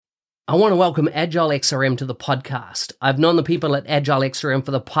I want to welcome Agile XRM to the podcast. I've known the people at Agile XRM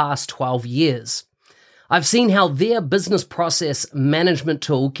for the past 12 years. I've seen how their business process management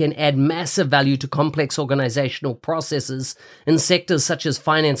tool can add massive value to complex organizational processes in sectors such as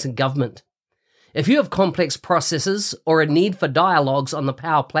finance and government. If you have complex processes or a need for dialogues on the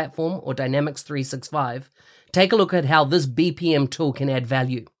Power Platform or Dynamics 365, take a look at how this BPM tool can add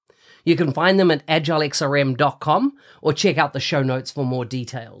value. You can find them at agilexrm.com or check out the show notes for more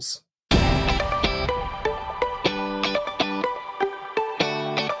details.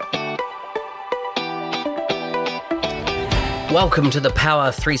 Welcome to the Power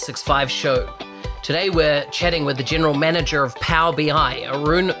 365 show. Today we're chatting with the General Manager of Power BI,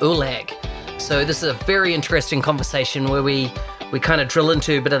 Arun Ulag. So this is a very interesting conversation where we kind of drill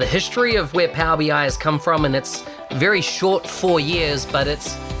into a bit of the history of where Power BI has come from, and it's very short 4 years, but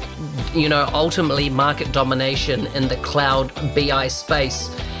it's, ultimately market domination in the cloud BI space.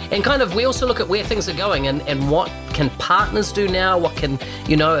 And kind of, we also look at where things are going and what can partners do now? What can,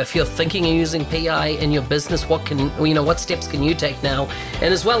 if you're thinking of using PI in your business, what steps can you take now?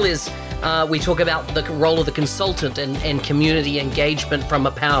 And as well as we talk about the role of the consultant and community engagement from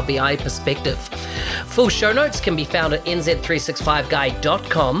a Power BI perspective. Full show notes can be found at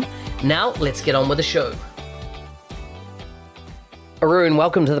nz365guide.com. Now, let's get on with the show. Arun,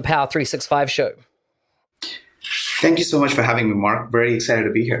 welcome to the Power 365 show. Thank you so much for having me, Mark. Very excited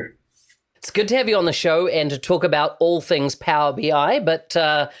to be here. It's good to have you on the show and to talk about all things Power BI. But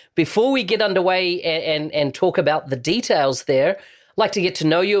before we get underway and talk about the details there, I'd like to get to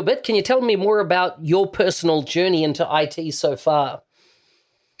know you a bit. Can you tell me more about your personal journey into IT so far?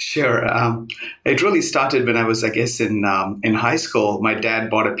 Sure. It really started when I was, in high school. My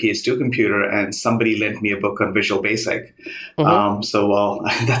dad bought a PS2 computer and somebody lent me a book on Visual Basic. That's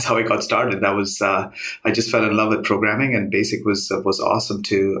how I got started. That was I just fell in love with programming, and Basic was awesome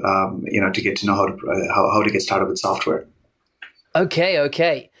to get to know how to get started with software.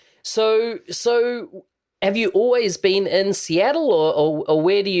 Okay. So have you always been in Seattle, or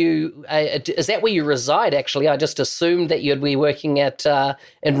where do you? Is that where you reside? Actually, I just assumed that you'd be working at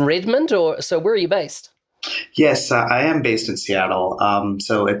in Redmond, or so. Where are you based? Yes, I am based in Seattle.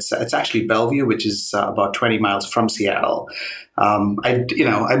 So it's actually Bellevue, which is about 20 miles from Seattle. I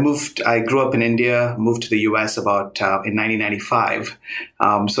grew up in India, moved to the U.S. about in 1995.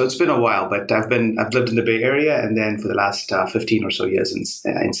 So it's been a while, but I've lived in the Bay Area, and then for the last 15 or so years in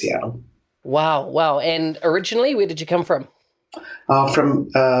Seattle. Wow. And originally, where did you come from?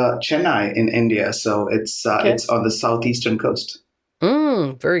 From Chennai in India. So it's on the southeastern coast.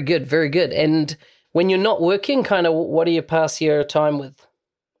 Very good. And when you're not working, kind of what do you pass your time with?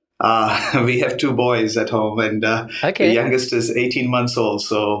 We have 2 boys at home, and the youngest is 18 months old.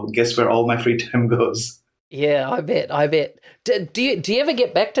 So guess where all my free time goes. Yeah, I bet. Do you ever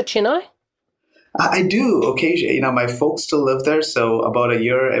get back to Chennai? I do occasionally. My folks still live there, so about a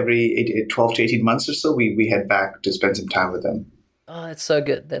year, every 12 to 18 months or so, we head back to spend some time with them. Oh, that's so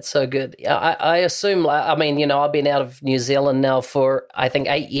good. I assume, I've been out of New Zealand now for, I think,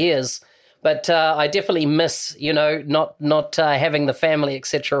 8 years, but I definitely miss, not having the family,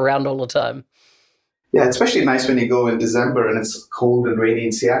 etc., around all the time. Yeah, it's especially nice when you go in December and it's cold and rainy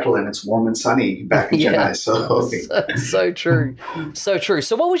in Seattle and it's warm and sunny back in Chennai. So true. So true.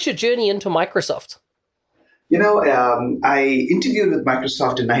 So what was your journey into Microsoft? I interviewed with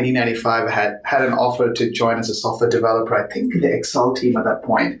Microsoft in 1995. I had an offer to join as a software developer, I think in the Excel team at that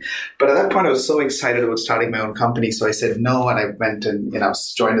point. But at that point, I was so excited about starting my own company. So I said no, and I went and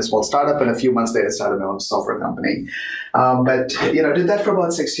joined a small startup, and a few months later, started my own software company. Did that for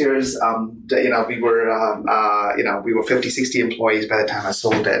about 6 years. We were 50, 60 employees by the time I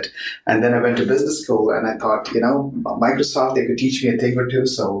sold it. And then I went to business school, and I thought, Microsoft, they could teach me a thing or two.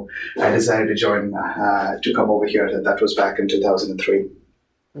 So I decided to join, to come over here. That was back in 2003.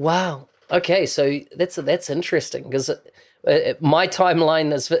 Wow. Okay, so that's interesting, because my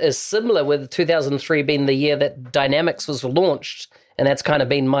timeline is similar, with 2003 being the year that Dynamics was launched, and that's kind of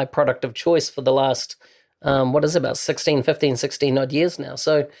been my product of choice for the last, about 16 odd years now.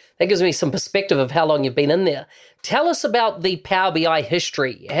 So that gives me some perspective of how long you've been in there. Tell us about the Power BI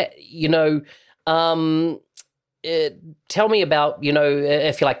history. Tell me about,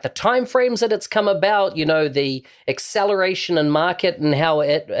 if you like, the timeframes that it's come about, the acceleration in market and how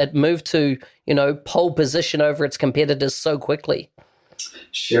it moved to, pole position over its competitors so quickly.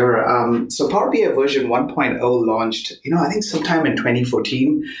 Sure. So Power BI version 1.0 launched, I think sometime in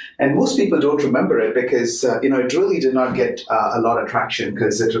 2014, and most people don't remember it because, it really did not get a lot of traction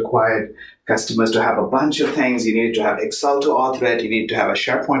because it required customers to have a bunch of things. You needed to have Excel to author it. You needed to have a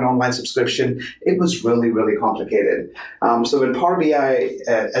SharePoint online subscription. It was really, really complicated. So when Power BI,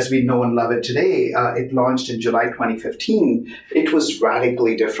 as we know and love it today, it launched in July 2015, it was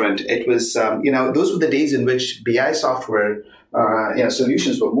radically different. It was, those were the days in which BI software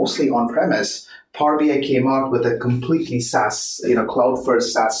solutions were mostly on-premise. Power BI came out with a completely SaaS,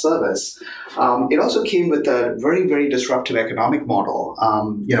 cloud-first SaaS service. It also came with a very, very disruptive economic model,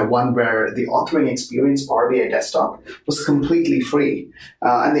 one where the authoring experience, Power BI Desktop, was completely free.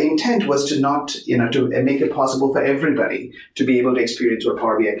 And the intent was to to make it possible for everybody to be able to experience what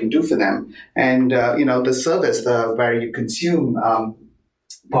Power BI can do for them. And, the service, where you consume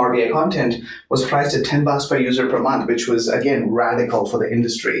Power BI content was priced at $10 per user per month, which was, again, radical for the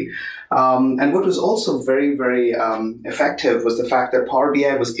industry. And what was also very, very effective was the fact that Power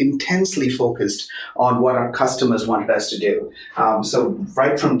BI was intensely focused on what our customers wanted us to do. So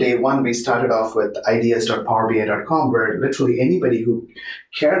right from day one, we started off with ideas.powerbi.com, where literally anybody who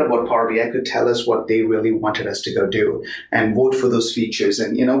cared about Power BI could tell us what they really wanted us to go do and vote for those features.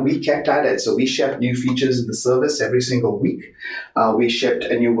 And, we kept at it. So we shipped new features in the service every single week. We shipped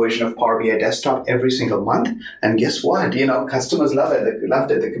a new version of Power BI Desktop every single month. And guess what? Customers loved it. They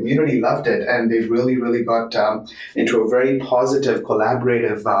loved it. The community loved it. And they really, really got into a very positive,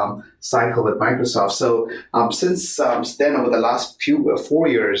 collaborative cycle with Microsoft. So since then, over the last 4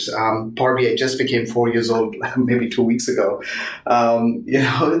 years, Power BI just became 4 years old, maybe 2 weeks ago.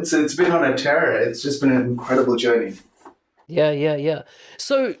 It's been on a tear. It's just been an incredible journey. Yeah.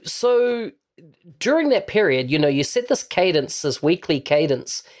 So during that period, you set this cadence, this weekly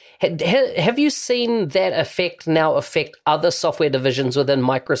cadence. Have you seen that affect other software divisions within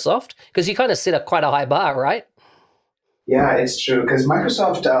Microsoft? Because you kind of set quite a high bar, right? Yeah, it's true. Because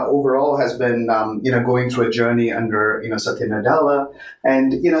Microsoft overall has been, going through a journey under, Satya Nadella.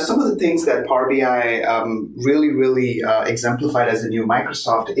 And, some of the things that Power BI really, really exemplified as a new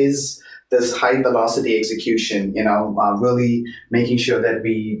Microsoft is this high velocity execution, really making sure that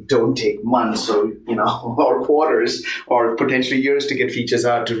we don't take months or, or quarters or potentially years to get features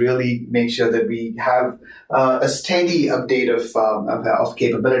out, to really make sure that we have a steady update of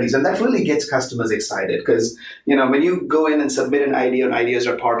capabilities. And that really gets customers excited because, when you go in and submit an idea on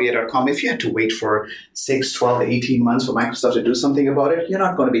ideas.powerbi.com, if you had to wait for 6, 12, 18 months for Microsoft to do something about it, you're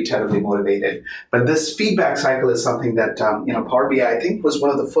not going to be terribly motivated. But this feedback cycle is something that, Power BI, I think, was one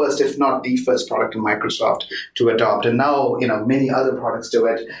of the first, if not the first product in Microsoft to adopt. And now, many other products do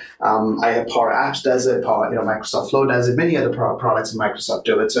it. I have Power Apps does it, Microsoft Flow does it, many other products in Microsoft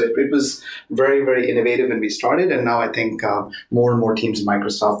do it. So it was very, very innovative when we started. And now I think more and more teams in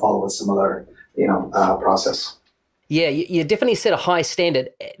Microsoft follow a similar, process. Yeah, you definitely set a high standard.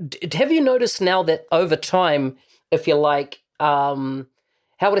 Have you noticed now that over time, if you like,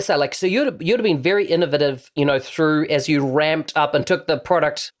 how would I say? Like, so you'd have been very innovative, through as you ramped up and took the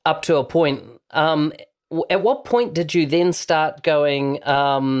product up to a point. At what point did you then start going,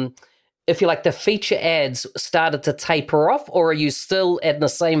 if you like, the feature adds started to taper off, or are you still at the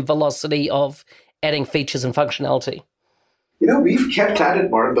same velocity of adding features and functionality? We've kept at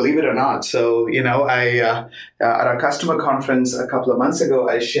it, Mark, believe it or not. So, I at our customer conference a couple of months ago,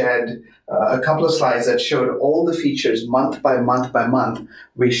 I shared a couple of slides that showed all the features month by month by month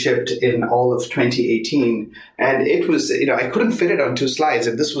we shipped in all of 2018. And it was, I couldn't fit it on 2 slides,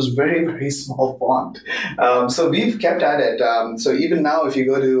 and this was very, very small font. So we've kept at it. So even now, if you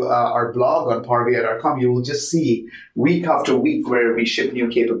go to our blog on powerbi.com, you will just see week after week where we ship new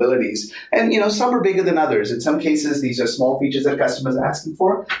capabilities. And, some are bigger than others. In some cases, these are small features that customers are asking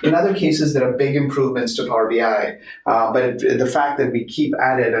for. In other cases, there are big improvements to Power BI. But the fact that we keep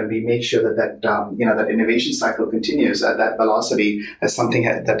at it and we make sure that innovation cycle continues at that velocity is something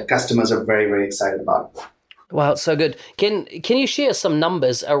that customers are very, very excited about. Wow, so good. Can you share some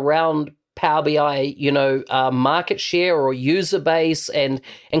numbers around Power BI, market share or user base, and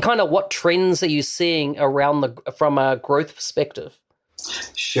kind of what trends are you seeing around from a growth perspective?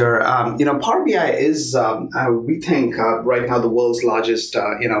 Sure. Power BI is, we think, right now the world's largest,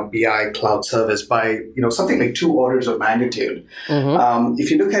 BI cloud service by, something like 2 orders of magnitude. Mm-hmm.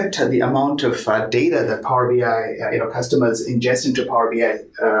 If you look at the amount of data that Power BI, customers ingest into Power BI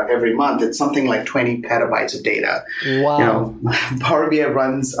every month, it's something like 20 petabytes of data. Wow. Power BI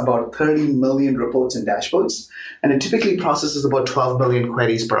runs about 30 million reports and dashboards, and it typically processes about 12 million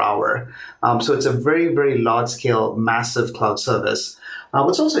queries per hour. So it's a very, very large scale, massive cloud service.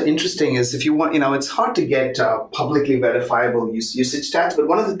 What's also interesting is if you want, it's hard to get publicly verifiable usage stats, but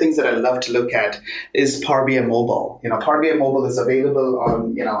one of the things that I love to look at is Power BI Mobile. Power BI Mobile is available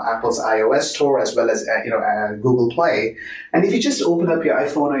on, Apple's iOS store as well as, Google Play. And if you just open up your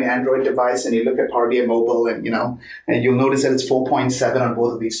iPhone or your Android device and you look at Power BI Mobile and you'll notice that it's 4.7 on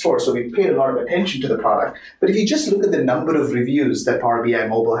both of these stores. So we've paid a lot of attention to the product. But if you just look at the number of reviews that Power BI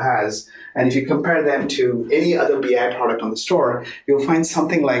Mobile has, and if you compare them to any other BI product on the store, you'll find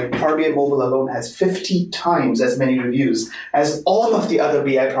something like Power BI Mobile alone has 50 times as many reviews as all of the other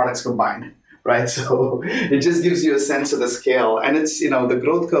BI products combined. Right, so it just gives you a sense of the scale, and it's the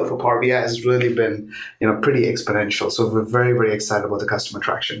growth curve for Power BI has really been pretty exponential. So we're very, very excited about the customer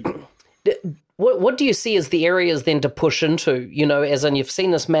traction. What do you see as the areas then to push into? As in you've seen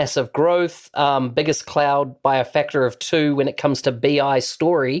this massive growth, biggest cloud by a factor of 2 when it comes to BI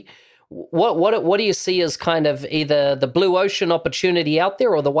story. What do you see as kind of either the blue ocean opportunity out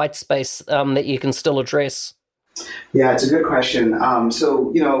there or the white space that you can still address? Yeah, it's a good question. So,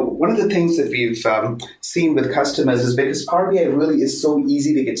 one of the things that we've seen with customers is because Power BI really is so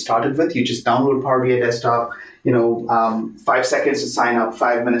easy to get started with. You just download Power BI Desktop, 5 seconds to sign up,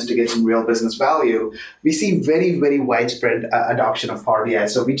 5 minutes to get some real business value. We see very, very widespread adoption of Power BI.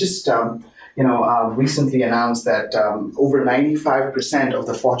 So we just, recently announced that over 95% of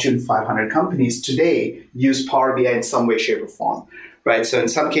the Fortune 500 companies today use Power BI in some way, shape, or form. Right. So in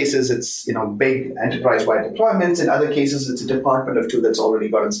some cases, it's, big enterprise-wide deployments. In other cases, it's a department of 2 that's already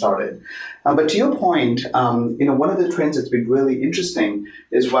gotten started. But to your point, one of the trends that's been really interesting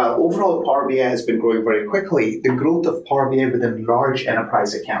is while overall Power BI has been growing very quickly, the growth of Power BI within large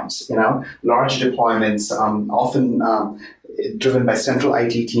enterprise accounts, large deployments, often driven by central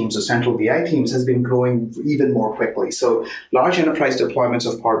IT teams or central BI teams, has been growing even more quickly. So large enterprise deployments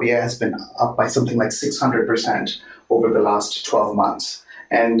of Power BI has been up by something like 600% over the last 12 months.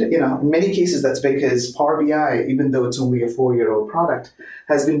 And, in many cases, that's because Power BI, even though it's only a 4-year-old product,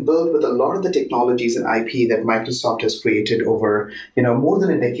 has been built with a lot of the technologies and IP that Microsoft has created over, more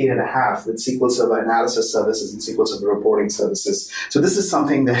than a decade and a half with SQL Server analysis services and SQL Server reporting services. So this is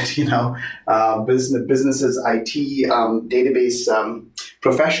something that, businesses, IT, database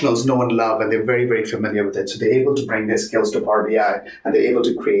professionals know and love, and they're very, very familiar with it. So they're able to bring their skills to Power BI, and they're able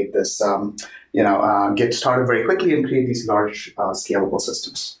to create this, get started very quickly and create these large scalable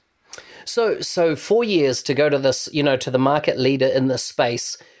systems. So 4 years to go to this, to the market leader in this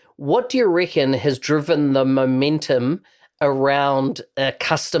space. What do you reckon has driven the momentum around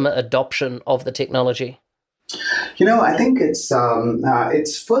customer adoption of the technology? I think it's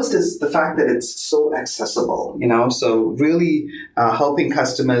first is the fact that it's so accessible, so really helping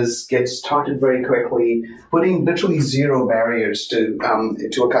customers get started very quickly, putting literally zero barriers to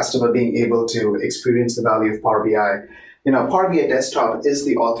a customer being able to experience the value of Power BI. Power BI Desktop is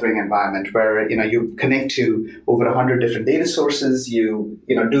the authoring environment where, you connect to over 100 different data sources. You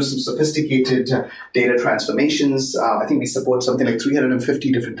do some sophisticated data transformations. I think we support something like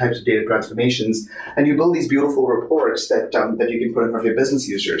 350 different types of data transformations. And you build these beautiful reports that you can put in front of your business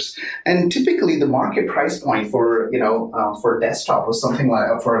users. And typically the market price point for desktop was something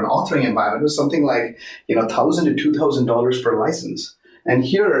like, for an authoring environment, was something like, $1,000 to $2,000 per license. And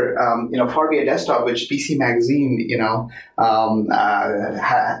here, Power BI Desktop, which PC Magazine,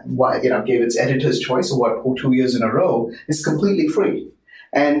 gave its editor's choice award for 2 years in a row, is completely free.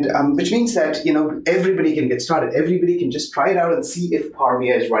 And which means that, everybody can get started. Everybody can just try it out and see if Power BI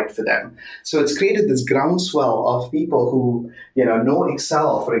is right for them. So it's created this groundswell of people who, know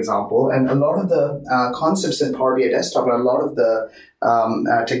Excel, for example, and a lot of the concepts in Power BI Desktop and a lot of the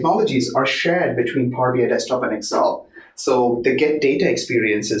technologies are shared between Power BI Desktop and Excel. So the get data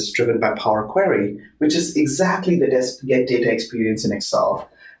experience is driven by Power Query, which is exactly the get data experience in Excel.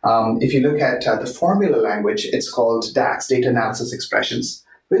 If you look at the formula language, it's called DAX, Data Analysis Expressions,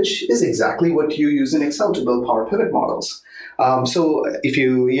 which is exactly what you use in Excel to build Power Pivot models. So if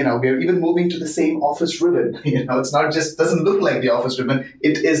we're even moving to the same Office ribbon, it's not just, doesn't look like the Office ribbon,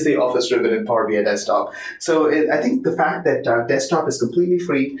 it is the Office ribbon in Power BI Desktop. So I think the fact that Desktop is completely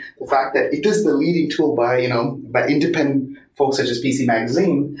free, the fact that it is the leading tool by independent folks such as PC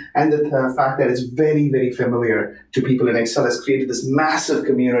Magazine, and the fact that it's very, very familiar to people in Excel has created this massive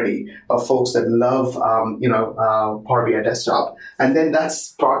community of folks that love, Power BI Desktop. And then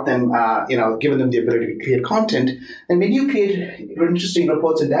that's brought them, given them the ability to create content. And when you create interesting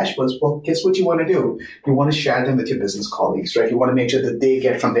reports and dashboards, well, guess what you want to do? You want to share them with your business colleagues, right? You want to make sure that they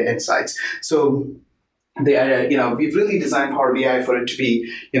get from the insights. So we've really designed Power BI for it to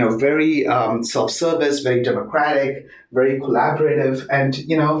be, very self-service, very democratic, very collaborative. And,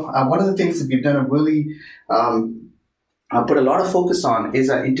 one of the things that we've done a really put a lot of focus on is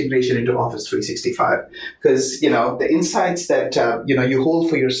our integration into Office 365, because the insights that you hold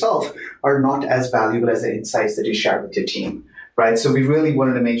for yourself are not as valuable as the insights that you share with your team. Right. So we really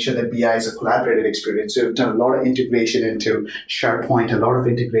wanted to make sure that BI is a collaborative experience. So we've done a lot of integration into SharePoint, a lot of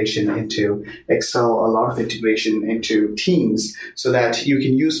integration into Excel, a lot of integration into Teams, so that you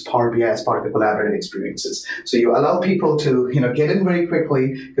can use Power BI as part of the collaborative experiences. So you allow people to, get in very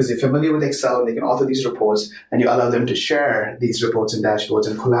quickly because they're familiar with Excel and they can author these reports, and you allow them to share these reports and dashboards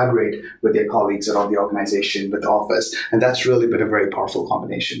and collaborate with their colleagues around the organization, with Office. And that's really been a very powerful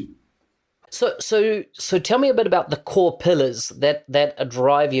combination. So tell me a bit about the core pillars that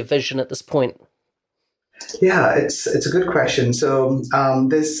drive your vision at this point. Yeah, it's a good question. So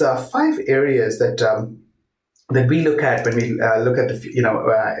there's 5 areas that we look at when we look at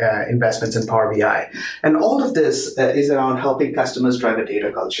the investments in Power BI, and all of this is around helping customers drive a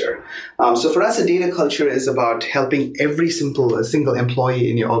data culture. So for us, a data culture is about helping every single employee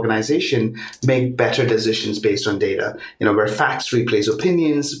in your organization make better decisions based on data. Where facts replace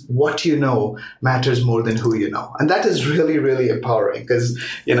opinions, what you know matters more than who you know, and that is really, really empowering because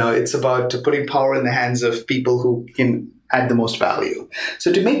it's about putting power in the hands of people who can add the most value.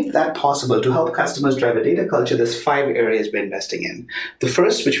 So to make that possible, to help customers drive a data culture, there's 5 areas we're investing in. The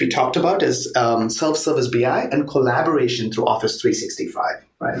first, which we talked about, is self-service BI and collaboration through Office 365.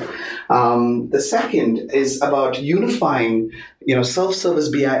 Right. The second is about unifying, self-service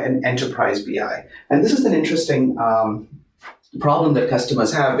BI and enterprise BI. And this is an interesting problem that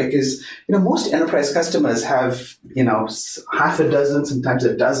customers have, because most enterprise customers have half a dozen, sometimes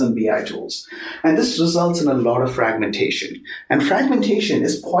a dozen BI tools, and this results in a lot of fragmentation. And fragmentation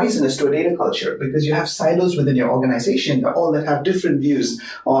is poisonous to a data culture, because you have silos within your organization all that have different views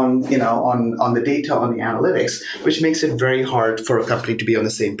on the data, on the analytics, which makes it very hard for a company to be on the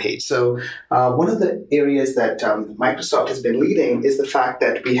same page. So one of the areas that Microsoft has been leading is the fact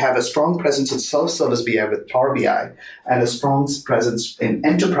that we have a strong presence in self-service BI with Power BI and a strong presence in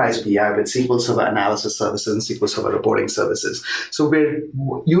enterprise BI with SQL Server Analysis Services and SQL Server Reporting Services. So we're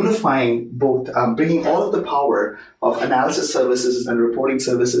unifying both, bringing all of the power of analysis services and reporting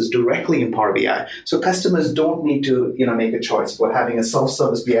services directly in Power BI. So customers don't need to make a choice about having a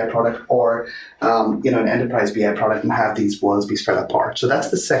self-service BI product or an enterprise BI product and have these worlds be spread apart. So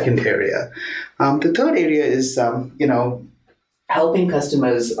that's the second area. The third area is helping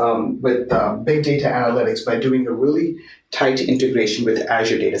customers with big data analytics by doing a really tight integration with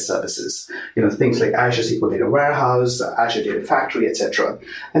Azure Data Services, things like Azure SQL Data Warehouse, Azure Data Factory, etc.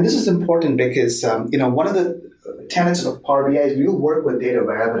 And this is important because, one of the tenets of Power BI is we'll work with data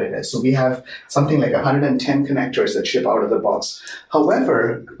wherever it is. So we have something like 110 connectors that ship out of the box.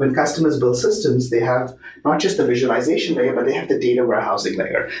 However, when customers build systems, they have not just the visualization layer, but they have the data warehousing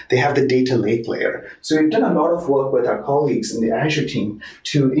layer. They have the data lake layer. So we've done a lot of work with our colleagues in the Azure team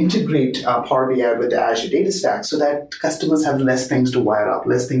to integrate Power BI with the Azure data stack so that customers have less things to wire up,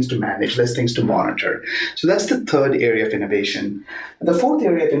 less things to manage, less things to monitor. So that's the third area of innovation. The fourth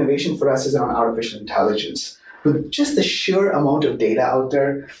area of innovation for us is around artificial intelligence. With just the sheer amount of data out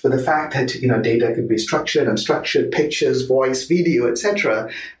there, with the fact that data could be structured, unstructured, pictures, voice, video, etc.,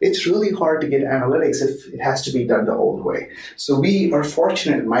 it's really hard to get analytics if it has to be done the old way. So we are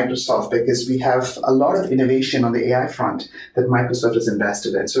fortunate at Microsoft because we have a lot of innovation on the AI front that Microsoft has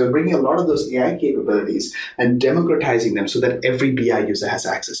invested in. So we're bringing a lot of those AI capabilities and democratizing them so that every BI user has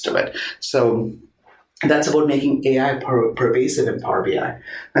access to it. So that's about making AI pervasive in Power BI.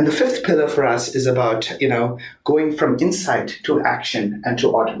 And the fifth pillar for us is about, going from insight to action and to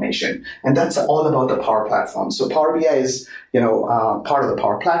automation. And that's all about the Power Platform. So Power BI is, part of the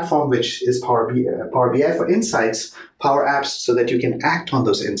Power Platform, which is Power BI for insights, Power Apps so that you can act on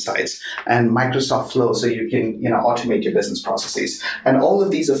those insights, and Microsoft Flow so you can automate your business processes. And all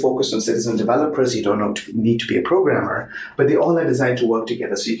of these are focused on citizen developers. You don't need to be a programmer, but they all are designed to work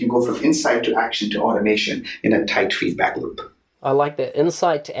together. So you can go from insight to action to automation in a tight feedback loop. I like that.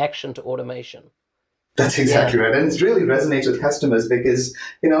 Insight to action to automation. That's exactly right. And it really resonates with customers because,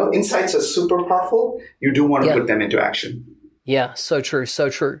 insights are super powerful. You do want to put them into action. Yeah, so true,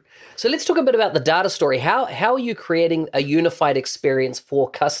 so true. So let's talk a bit about the data story. How are you creating a unified experience for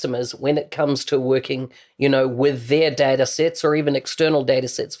customers when it comes to working, with their data sets or even external data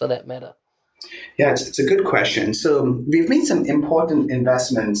sets for that matter? Yeah, it's a good question. So we've made some important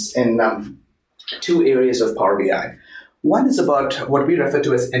investments in 2 areas of Power BI. One is about what we refer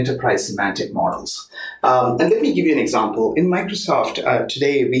to as enterprise semantic models. And let me give you an example. In Microsoft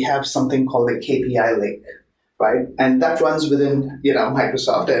today, we have something called a KPI lake. right? And that runs within,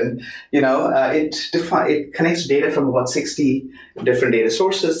 Microsoft, and it connects data from about 60 different data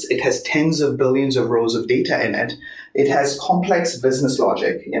sources. It has tens of billions of rows of data in it. It has complex business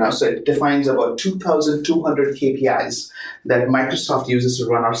logic, so it defines about 2,200 KPIs that Microsoft uses to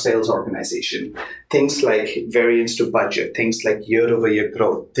run our sales organization. Things like variance to budget, things like year-over-year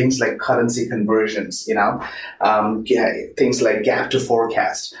growth, things like currency conversions, things like gap to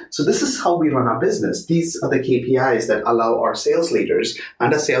forecast. So this is how we run our business. These are the KPIs that allow our sales leaders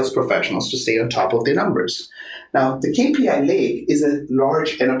and our sales professionals to stay on top of their numbers. Now, the KPI Lake is a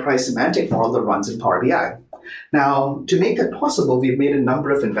large enterprise semantic model that runs in Power BI. Now, to make that possible, we've made a number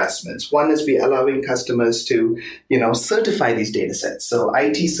of investments. One is we're allowing customers to, certify these data sets. So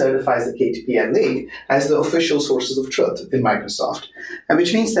IT certifies the KPI Lake as the official sources of truth in Microsoft, and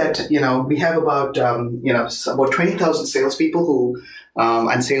which means that, we have about 20,000 salespeople who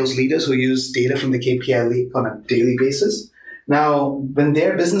and sales leaders who use data from the KPI Lake on a daily basis. Now, when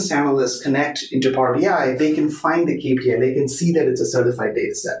their business analysts connect into Power BI, they can find the KPI. They can see that it's a certified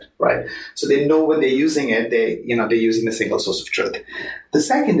data set, right? So they know when they're using it, they're using a single source of truth. The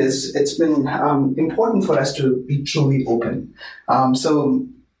second is it's been important for us to be truly open. The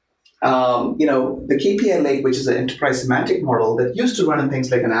KPI Lake, which is an enterprise semantic model that used to run in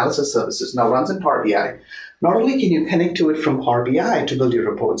things like analysis services, now runs in Power BI. Not only can you connect to it from Power BI to build your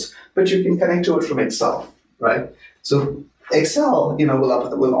reports, but you can connect to it from Excel, right? So Excel,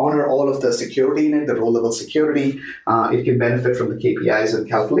 will honor all of the security in it, the row-level security. It can benefit from the KPIs and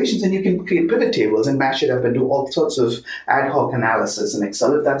calculations, and you can create pivot tables and mash it up and do all sorts of ad hoc analysis in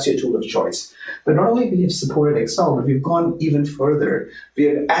Excel if that's your tool of choice. But not only we have supported Excel, but we've gone even further. We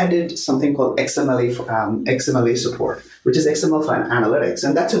have added something called XMLA support, which is XML for analytics,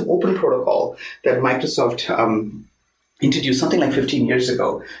 and that's an open protocol that Microsoft introduced something like 15 years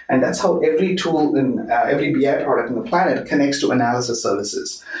ago. And that's how every tool in every BI product on the planet connects to analysis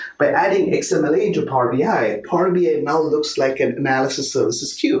services. By adding XMLA into Power BI now looks like an analysis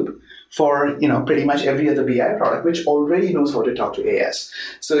services cube for pretty much every other BI product, which already knows how to talk to AS.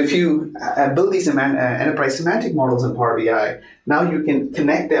 So if you build these enterprise semantic models in Power BI, now you can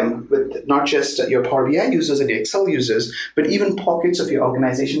connect them with not just your Power BI users and your Excel users, but even pockets of your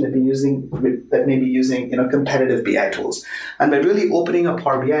organization that may be using competitive BI tools. And by really opening up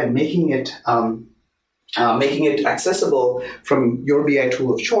Power BI and making it accessible from your BI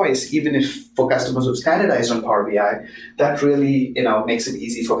tool of choice, even if for customers who've standardized on Power BI, that really makes it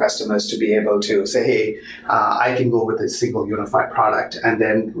easy for customers to be able to say, hey, I can go with a single unified product, and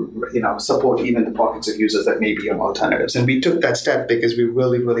then support even the pockets of users that may be on alternatives. And we took that step because we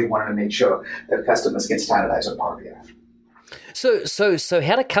really, really wanted to make sure that customers can standardize on Power BI. So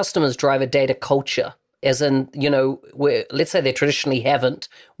how do customers drive a data culture? As in, where let's say they traditionally haven't,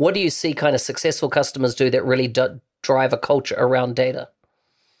 what do you see kind of successful customers do that really drive a culture around data?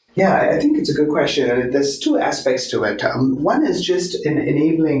 Yeah, I think it's a good question. There's two aspects to it. One is just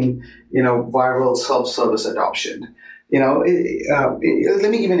enabling, viral self-service adoption. Let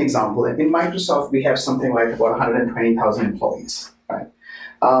me give you an example. In Microsoft, we have something like about 120,000 employees, right?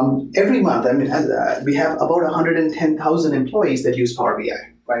 Every month, we have about 110,000 employees that use Power BI.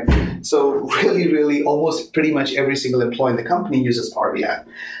 Right? So really, really almost pretty much every single employee in the company uses Power BI.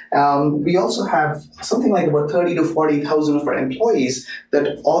 We also have something like about 30 to 40,000 of our employees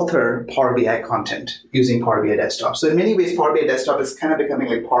that author Power BI content using Power BI Desktop. So in many ways, Power BI Desktop is kind of becoming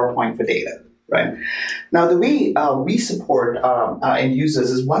like PowerPoint for data. Right. Now, the way we support end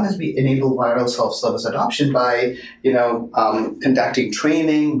users is one is we enable viral self-service adoption by, conducting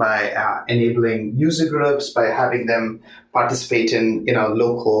training, by enabling user groups, by having them participate in,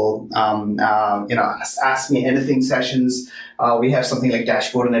 local, ask me anything sessions. We have something like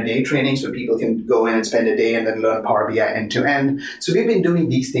dashboard in a day trainings where people can go in and spend a day and then learn Power BI end to end. So we've been doing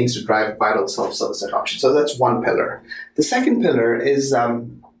these things to drive viral self-service adoption. So that's one pillar. The second pillar is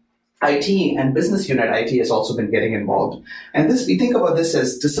IT and business unit IT has also been getting involved. And we think about this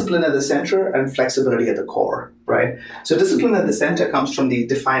as discipline at the center and flexibility at the core, right? So discipline at the center comes from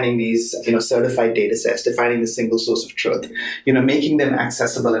defining these, certified data sets, defining the single source of truth, making them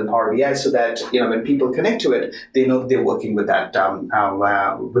accessible in Power BI so that, when people connect to it, they know they're working with that,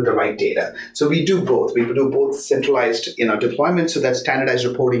 with the right data. So we do both. We do both centralized, deployment so that standardized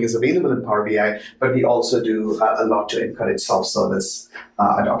reporting is available in Power BI, but we also do a lot to encourage self-service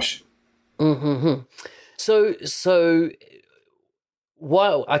adoption. Mm-hmm. So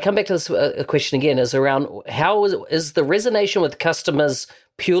while I come back to this question again, is around how is the resonation with customers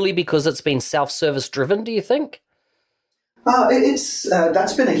purely because it's been self-service driven, do you think? It's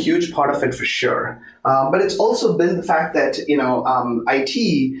that's been a huge part of it for sure, but it's also been the fact that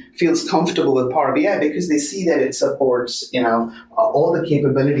IT feels comfortable with Power BI because they see that it supports all the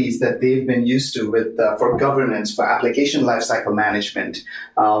capabilities that they've been used to with for governance, for application lifecycle management,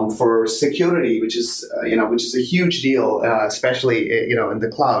 for security, which is a huge deal, especially in the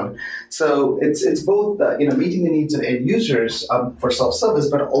cloud. So it's both meeting the needs of end users for self-service,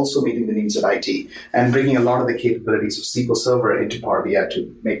 but also meeting the needs of IT and bringing a lot of the capabilities of SQL Server into Power BI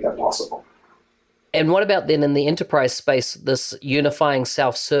to make that possible. And what about then in the enterprise space, this unifying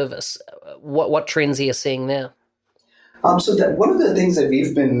self-service? What trends are you seeing there? So that one of the things that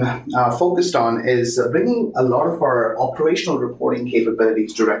we've been focused on is bringing a lot of our operational reporting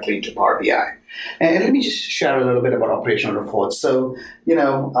capabilities directly into Power BI. And let me just share a little bit about operational reports. So,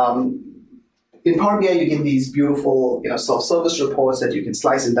 in Power BI, you get these beautiful, self-service reports that you can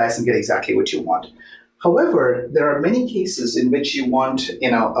slice and dice and get exactly what you want. However, there are many cases in which you want,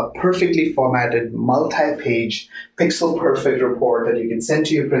 a perfectly formatted, multi-page, pixel-perfect report that you can send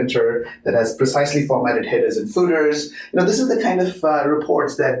to your printer that has precisely formatted headers and footers. This is the kind of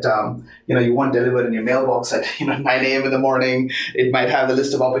reports that, you want delivered in your mailbox at, 9 a.m. in the morning. It might have the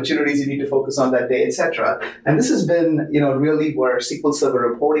list of opportunities you need to focus on that day, etc. And this has been, really where SQL Server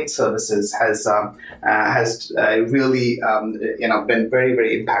reporting services has really, been very,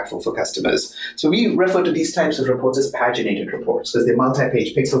 very impactful for customers. So we refer to these types of reports as paginated reports because they're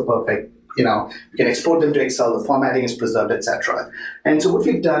multi-page, pixel perfect. You can export them to Excel, the formatting is preserved, etc. And so what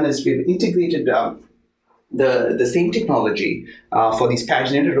we've done is we've integrated the same technology for these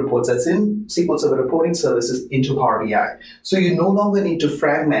paginated reports that's in SQL Server reporting services into Power BI. So you no longer need to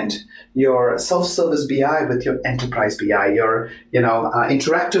fragment your self-service BI with your enterprise BI, your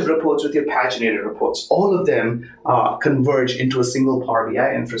interactive reports with your paginated reports. All of them converge into a single Power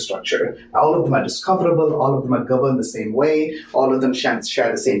BI infrastructure. All of them are discoverable. All of them are governed the same way. All of them share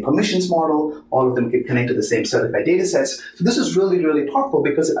the same permissions model. All of them can connect to the same certified data sets. So this is really, really powerful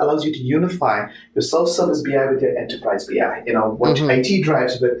because it allows you to unify your self-service BI with your enterprise BI. What IT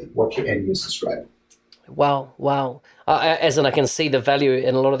drives with what your end users drive. Wow. As in, I can see the value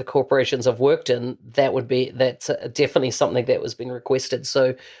in a lot of the corporations I've worked in. That's definitely something that was being requested.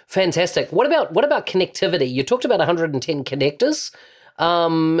 So fantastic. What about connectivity? You talked about 110 connectors.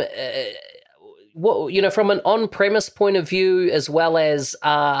 From an on-premise point of view, as well as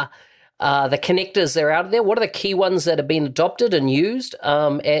the connectors that are out there, what are the key ones that have been adopted and used?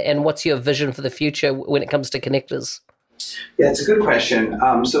 And what's your vision for the future when it comes to connectors? Yeah, it's a good question.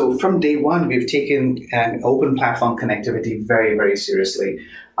 So from day one, we've taken an open platform connectivity very, very seriously.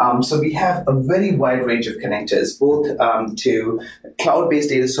 So we have a very wide range of connectors, both to cloud-based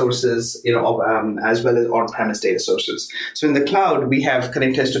data sources, as well as on-premise data sources. So in the cloud, we have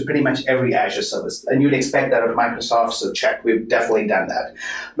connectors to pretty much every Azure service, and you'd expect that of Microsoft. So check, we've definitely done that.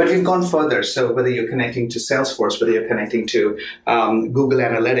 But we've gone further. So whether you're connecting to Salesforce, whether you're connecting to Google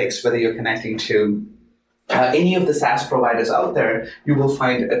Analytics, whether you're connecting to any of the SaaS providers out there, you will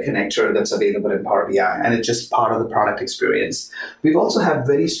find a connector that's available in Power BI, and it's just part of the product experience. We also have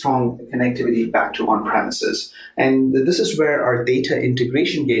very strong connectivity back to on-premises, and this is where our data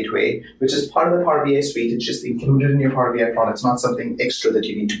integration gateway, which is part of the Power BI suite, it's just included in your Power BI product. It's not something extra that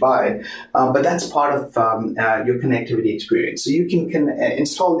you need to buy, but that's part of your connectivity experience. So you can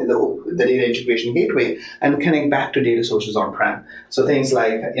install the data integration gateway and connect back to data sources on-prem. So things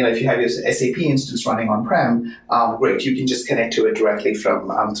like, if you have your SAP instance running on-prem, great, you can just connect to it directly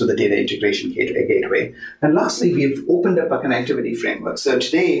from through the data integration gateway. And lastly, we've opened up a connectivity framework. So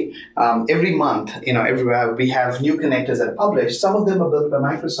today, every month, everywhere we have new connectors that are published. Some of them are built by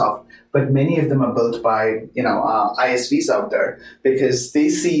Microsoft, but many of them are built by ISVs out there because they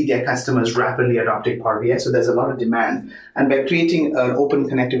see their customers rapidly adopting Power BI. So there's a lot of demand, and by creating an open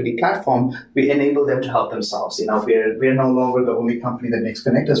connectivity platform, we enable them to help themselves. We're no longer the only company that makes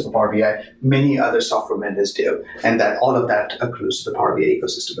connectors for Power BI. Many other software vendors do, and that all of that accrues to the Power BI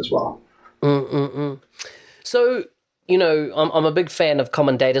ecosystem as well. So, I'm a big fan of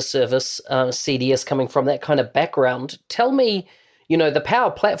Common Data Service, CDS, coming from that kind of background. Tell me, the Power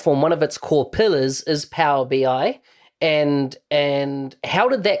Platform, one of its core pillars is Power BI. And how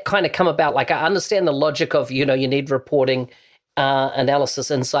did that kind of come about? Like, I understand the logic of, you need reporting, analysis,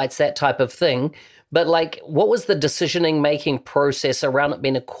 insights, that type of thing. But what was the decision-making process around it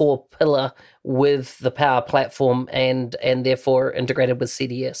being a core pillar with the Power Platform and therefore integrated with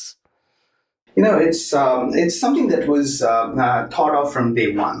CDS? It's something that was thought of from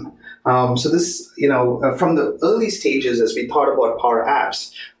day one. So this, from the early stages, as we thought about Power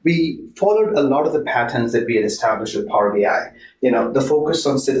Apps, we followed a lot of the patterns that we had established with Power BI. the focus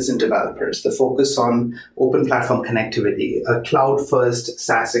on citizen developers, the focus on open platform connectivity, a cloud-first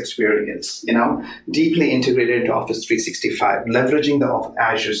SaaS experience, deeply integrated into Office 365, leveraging the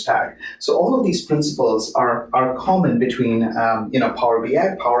Azure stack. So all of these principles are common between Power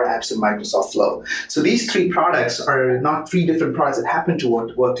BI, Power Apps, and Microsoft Flow. So these three products are not three different products that happen to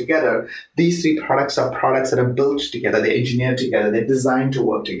work together. These three products are products that are built together, they're engineered together, they're designed to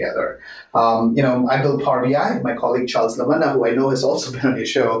work together. I build Power BI. My colleague Charles Lamanna, who I know has also been on your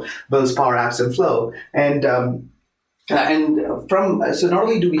show, builds Power Apps and Flow. So not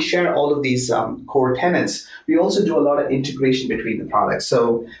only do we share all of these core tenets, we also do a lot of integration between the products.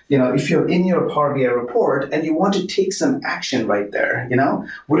 So, if you're in your Power BI report and you want to take some action right there,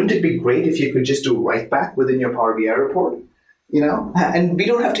 wouldn't it be great if you could just do write back within your Power BI report? And we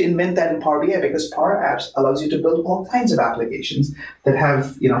don't have to invent that in Power BI because Power Apps allows you to build all kinds of applications that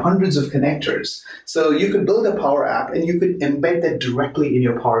have, hundreds of connectors. So you could build a Power App and you could embed that directly in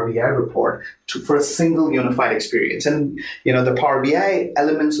your Power BI report for a single unified experience. And, the Power BI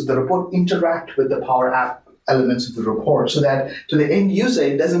elements of the report interact with the Power App elements of the report so that to the end user,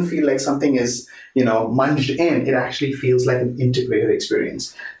 it doesn't feel like something is, munged in. It actually feels like an integrated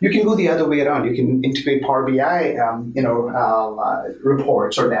experience. You can go the other way around. You can integrate Power BI,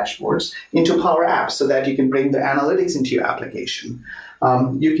 reports or dashboards into Power Apps so that you can bring the analytics into your application.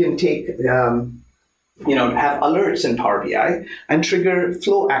 You can take have alerts in Power BI and trigger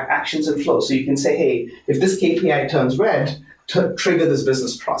flow actions and flow. So you can say, hey, if this KPI turns red, trigger this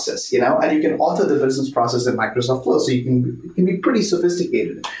business process, and you can author the business process in Microsoft Flow. So it can be pretty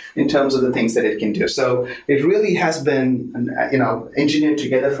sophisticated in terms of the things that it can do. So it really has been, engineered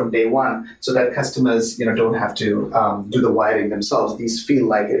together from day one so that customers, don't have to do the wiring themselves. These feel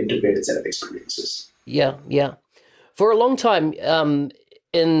like an integrated set of experiences. Yeah. For a long time,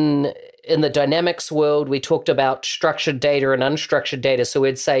 in the Dynamics world, we talked about structured data and unstructured data. So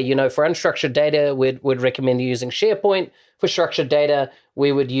we'd say, for unstructured data, we'd recommend using SharePoint. For structured data,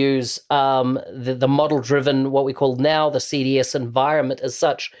 we would use the model-driven, what we call now the CDS environment as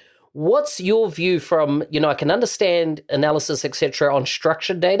such. What's your view from, I can understand analysis, etc., on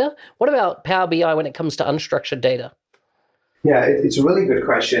structured data. What about Power BI when it comes to unstructured data? Yeah, it's a really good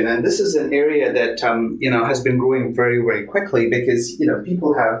question. And this is an area that, has been growing very, very quickly because,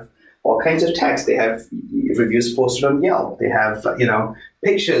 people have all kinds of text. They have reviews posted on Yelp. They have,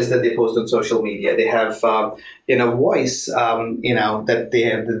 pictures that they post on social media. They have, voice, that they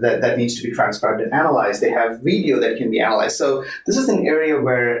have that needs to be transcribed and analyzed. They have video that can be analyzed. So this is an area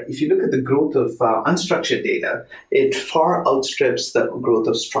where, if you look at the growth of unstructured data, it far outstrips the growth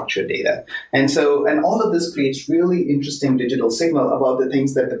of structured data. And all of this creates really interesting digital signal about the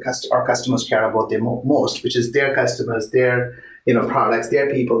things that our customers care about the most, which is their customers, their products, their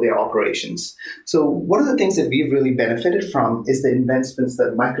people, their operations. So one of the things that we've really benefited from is the advancements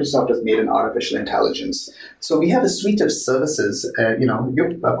that Microsoft has made in artificial intelligence. So we have a suite of services,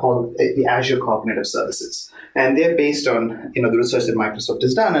 called the Azure Cognitive Services. And they're based on, the research that Microsoft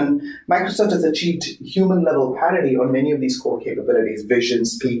has done. And Microsoft has achieved human-level parity on many of these core capabilities: vision,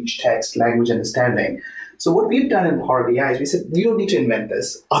 speech, text, language understanding. So what we've done in Power BI is we said, we don't need to invent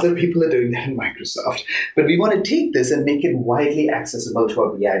this. Other people are doing that in Microsoft. But we want to take this and make it widely accessible to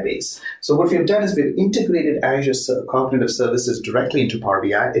our BI base. So what we've done is we've integrated Azure Cognitive Services directly into Power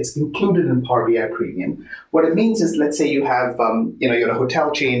BI. It's included in Power BI Premium. What it means is, let's say you have, you're a hotel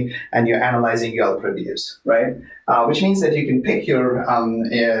chain and you're analyzing Yelp reviews, right? Which means that you can pick your,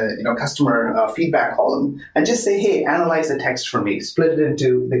 customer feedback column and just say, hey, analyze the text for me. Split it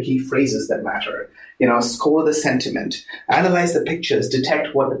into the key phrases that matter. Score the sentiment, analyze the pictures,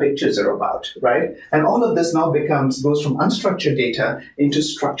 detect what the pictures are about, right? And all of this now goes from unstructured data into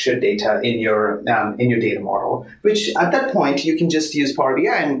structured data in your data model, which at that point you can just use Power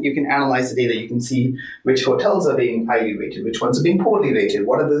BI and you can analyze the data. You can see which hotels are being highly rated, which ones are being poorly rated.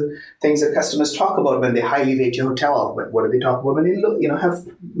 What are the things that customers talk about when they highly rate your hotel? What do they talk about when they have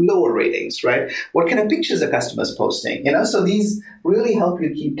lower ratings, right? What kind of pictures are customers posting? So these really help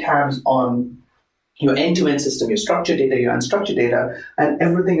you keep tabs on your end-to-end system, your structured data, your unstructured data, and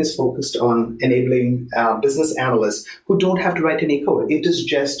everything is focused on enabling business analysts who don't have to write any code. It is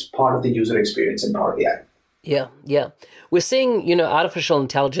just part of the user experience in Power BI. Yeah. We're seeing, artificial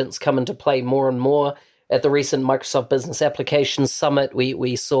intelligence come into play more and more. At the recent Microsoft Business Applications Summit,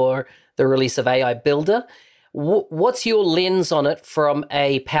 we saw the release of AI Builder. What's your lens on it from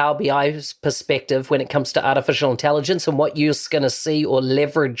a Power BI perspective when it comes to artificial intelligence and what you're going to see or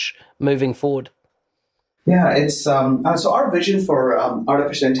leverage moving forward? Yeah, it's so our vision for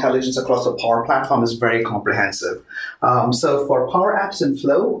artificial intelligence across the Power Platform is very comprehensive. So for Power Apps and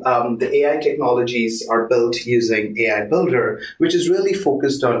Flow, the AI technologies are built using AI Builder, which is really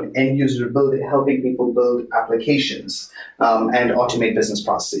focused on end user building, helping people build applications and automate business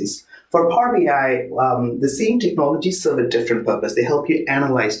processes. For Power BI, the same technologies serve a different purpose. They help you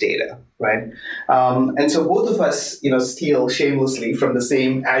analyze data, right? And so both of us, steal shamelessly from the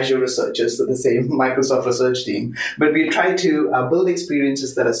same Azure researchers, so the same Microsoft research team, but we try to build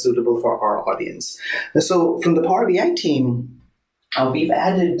experiences that are suitable for our audience. So from the Power BI team, we've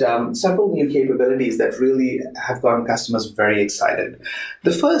added several new capabilities that really have gotten customers very excited.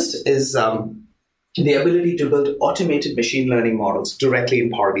 The first is the ability to build automated machine learning models directly in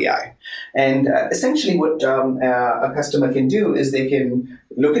Power BI. And essentially what a customer can do is they can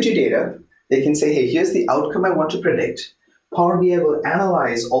look at your data, they can say, hey, here's the outcome I want to predict. Power BI will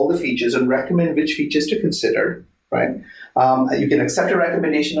analyze all the features and recommend which features to consider, right? You can accept a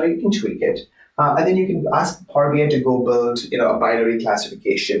recommendation or you can tweak it. And then you can ask Power BI to go build, a binary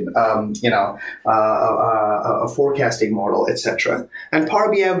classification, a forecasting model, etc. And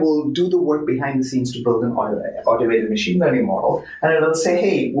Power BI will do the work behind the scenes to build an automated machine learning model. And it'll say,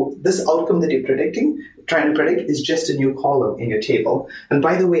 hey, this outcome that you're trying to predict is just a new column in your table. And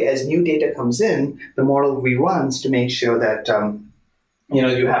by the way, as new data comes in, the model reruns to make sure that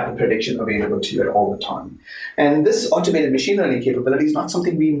you have the prediction available to you at all the time. And this automated machine learning capability is not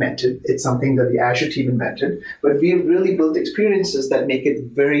something we invented. It's something that the Azure team invented. But we have really built experiences that make it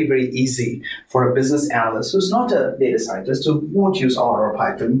very, very easy for a business analyst who's not a data scientist, who won't use R or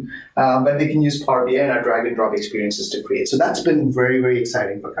Python, but they can use Power BI and our drag and drop experiences to create. So that's been very, very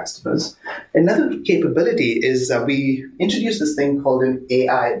exciting for customers. Another capability is we introduced this thing called an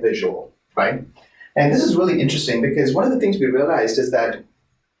AI visual, right? And this is really interesting because one of the things we realized is that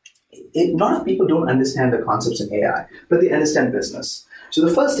a lot of people don't understand the concepts in AI, but they understand business. So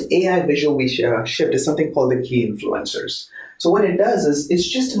the first AI visual we shipped is something called the key influencers. So what it does is it's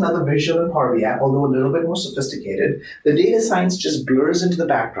just another visual in Power BI, although a little bit more sophisticated. The data science just blurs into the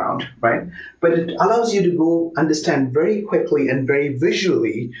background, right? But it allows you to go understand very quickly and very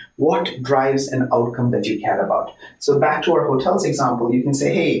visually what drives an outcome that you care about. So back to our hotels example, you can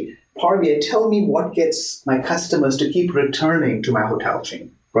say, hey, Power BI, tell me what gets my customers to keep returning to my hotel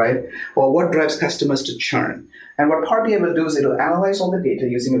chain, right? Or what drives customers to churn. And what Power BI will do is it'll analyze all the data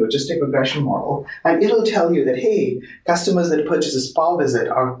using a logistic regression model, and it'll tell you that, hey, customers that purchase a spa visit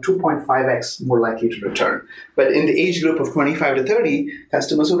are 2.5x more likely to return. But in the age group of 25 to 30,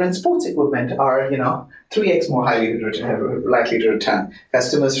 customers who rent sports equipment are, 3x more likely to return.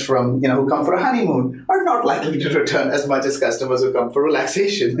 Customers from, who come for a honeymoon are not likely to return as much as customers who come for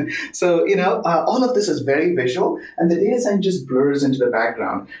relaxation. So, all of this is very visual, and the data science just blurs into the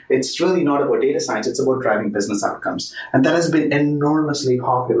background. It's really not about data science, it's about driving business outcomes. And that has been enormously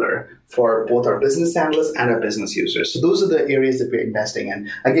popular for both our business analysts and our business users. So those are the areas that we're investing in.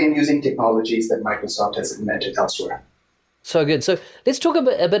 Again, using technologies that Microsoft has invented elsewhere. So good. So let's talk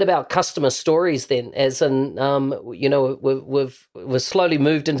a bit about customer stories then, as in, we've slowly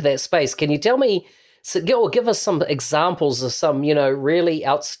moved into that space. Can you tell me, or give us some examples of some, really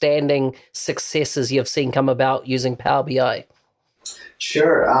outstanding successes you've seen come about using Power BI?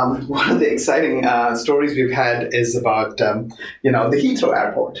 Sure. One of the exciting stories we've had is about, the Heathrow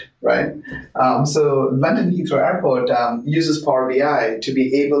Airport, right? So London Heathrow Airport uses Power BI to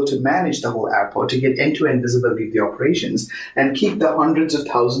be able to manage the whole airport, to get end-to-end visibility of the operations and keep the hundreds of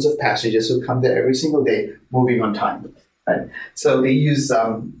thousands of passengers who come there every single day moving on time, right? So they use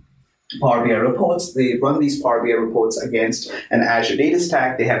Power BI reports. They run these Power BI reports against an Azure data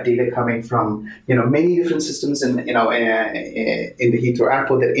stack. They have data coming from many different systems in the Heathrow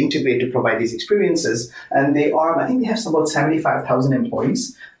Airport that integrate to provide these experiences. And I think they have about 75,000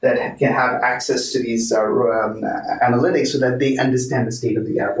 employees that can have access to these analytics so that they understand the state of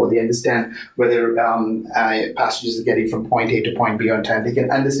the airport. They understand whether passengers are getting from point A to point B on time. They can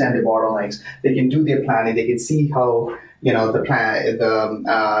understand the bottlenecks. They can do their planning. They can see how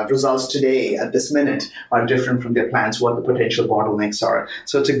the results today at this minute are different from their plans, what the potential bottlenecks are.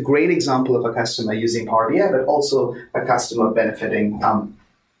 So it's a great example of a customer using Power BI, but also a customer benefiting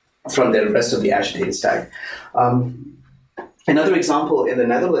from the rest of the Azure data stack. Another example in the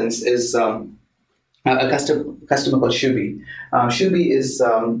Netherlands is a customer called Shubi. Shubi is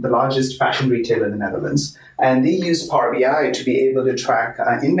the largest fashion retailer in the Netherlands, and they use Power BI to be able to track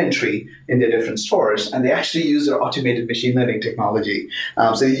inventory in their different stores, and they actually use their automated machine learning technology.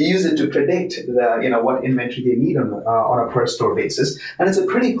 So they use it to predict what inventory they need on a per store basis, and it's a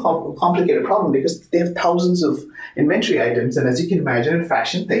pretty complicated problem because they have thousands of inventory items, and as you can imagine, in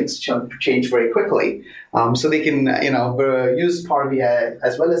fashion, things change very quickly. So they can, use Power BI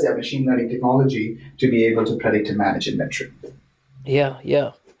as well as their machine learning technology to be able to predict and manage inventory.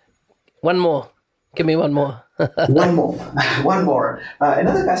 Yeah. One more. Give me one more. One more.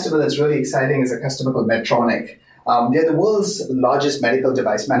 Another customer that's really exciting is a customer called Medtronic. They're the world's largest medical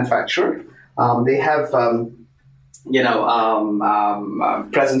device manufacturer. They have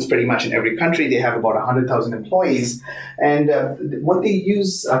presence pretty much in every country. They have about 100,000 employees. And what they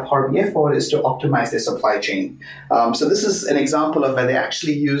use Power BI for is to optimize their supply chain. So this is an example of where they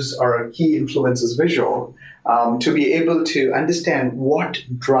actually use our key influencers visual to be able to understand what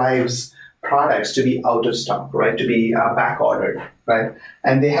drives products to be out of stock, right? To be back ordered, right?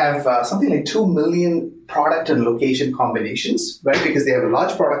 And they have something like 2 million product and location combinations, right? Because they have a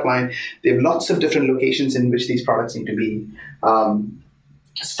large product line, they have lots of different locations in which these products need to be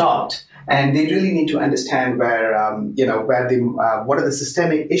stocked, and they really need to understand where what are the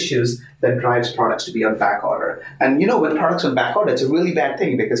systemic issues that drives products to be on back order. And when products on back order, it's a really bad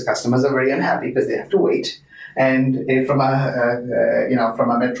thing because customers are very unhappy because they have to wait. And from a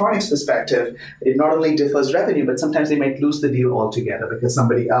Medtronic's perspective, it not only differs revenue, but sometimes they might lose the deal altogether because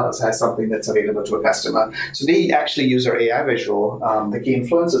somebody else has something that's available to a customer. So they actually use our AI visual, the key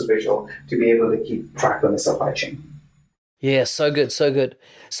influencers visual, to be able to keep track on the supply chain. Yeah, so good.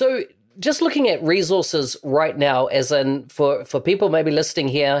 So just looking at resources right now, as in for people maybe listening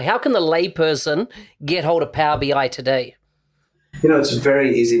here, how can the layperson get hold of Power BI today? It's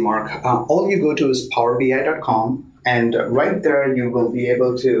very easy, Mark. All you go to is powerbi.com, and right there you will be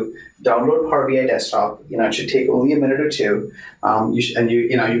able to download Power BI Desktop. It should take only a minute or two,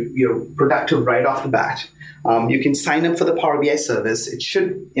 you're productive right off the bat. You can sign up for the Power BI service. It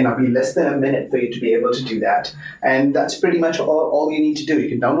should be less than a minute for you to be able to do that, and that's pretty much all you need to do. You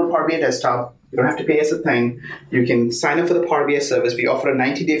can download Power BI Desktop. You don't have to pay us a thing. You can sign up for the Power BI service. We offer a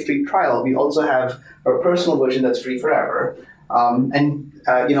 90-day free trial. We also have a personal version that's free forever.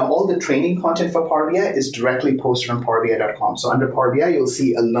 All the training content for Power BI is directly posted on powerbi.com. So under Power BI, you'll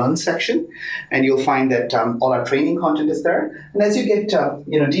see a Learn section, and you'll find that all our training content is there. And as you get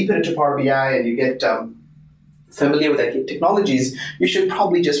deeper into Power BI and you get familiar with our technologies, you should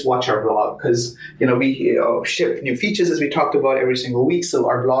probably just watch our blog because we ship new features as we talked about every single week. So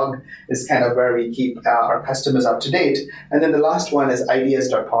our blog is kind of where we keep our customers up to date. And then the last one is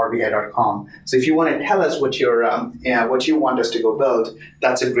ideas.powerbi.com. So if you want to tell us what you want us to go build,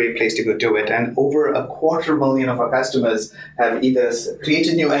 that's a great place to go do it. And over 250,000 of our customers have either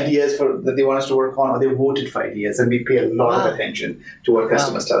created new ideas that they want us to work on, or they voted for ideas. And we pay a lot of attention to what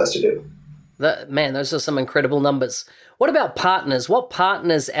customers tell us to do. Man, those are some incredible numbers. What about partners? What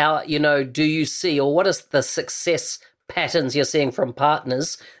partners do you see, or what is the success patterns you're seeing from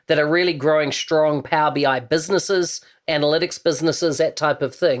partners that are really growing strong Power BI businesses, analytics businesses, that type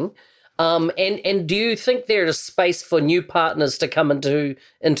of thing? And do you think there is space for new partners to come into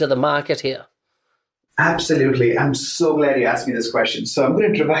the market here? Absolutely. I'm so glad you asked me this question. So I'm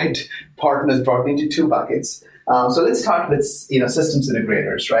going to divide partners broadly into two buckets. So let's start with systems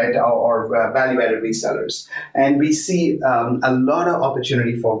integrators, right, or value-added resellers, and we see a lot of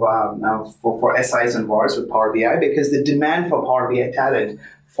opportunity for SIs and VARs with Power BI because the demand for Power BI talent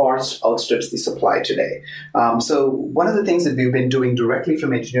far outstrips the supply today. So one of the things that we've been doing directly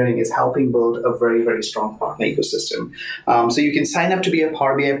from engineering is helping build a very, very strong partner ecosystem. So you can sign up to be a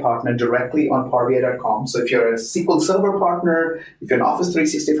Power BI partner directly on powerbi.com. So if you're a SQL Server partner, if you're an Office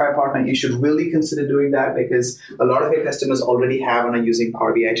 365 partner, you should really consider doing that because a lot of your customers already have and are using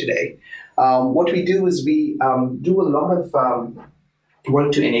Power BI today. What we do is we do a lot of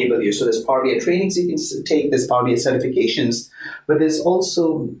work to enable you. So there's Power BI trainings you can take, there's Power BI certifications, but there's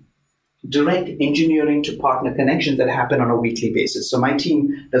also direct engineering to partner connections that happen on a weekly basis. So my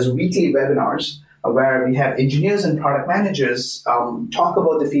team does weekly webinars where we have engineers and product managers talk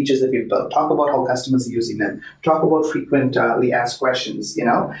about the features that we've built, talk about how customers are using them, talk about frequently asked questions,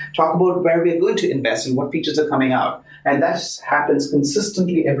 talk about where we're going to invest and what features are coming out. And that happens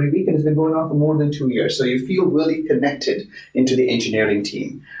consistently every week and has been going on for more than 2 years. So you feel really connected into the engineering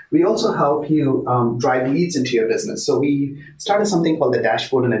team. We also help you drive leads into your business. So we started something called the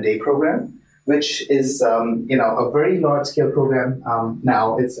Dashboard in a Day program, which is a very large scale program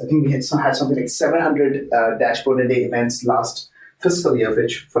now. I think we had something like 700 Dashboard in a Day events last fiscal year,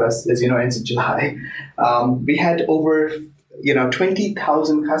 which for us, as you know, ends in July. We had over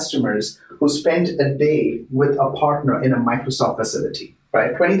 20,000 customers who spent a day with a partner in a Microsoft facility,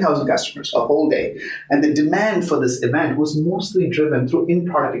 right? 20,000 customers, a whole day. And the demand for this event was mostly driven through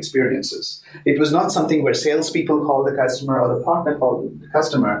in-product experiences. It was not something where salespeople called the customer or the partner called the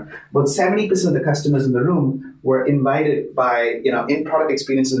customer, but 70% of the customers in the room were invited by, in product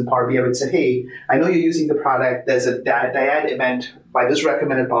experiences in Power BI, would say, hey, I know you're using the product. There's a DIAD event by this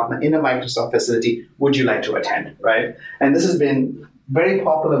recommended partner in a Microsoft facility. Would you like to attend, right? And this has been very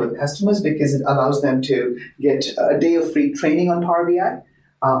popular with customers because it allows them to get a day of free training on Power BI.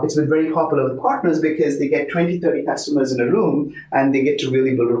 It's been very popular with partners because they get 20, 30 customers in a room and they get to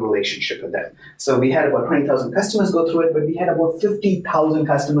really build a relationship with them. So we had about 20,000 customers go through it, but we had about 50,000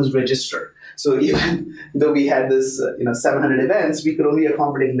 customers register. So even though we had this, 700 events, we could only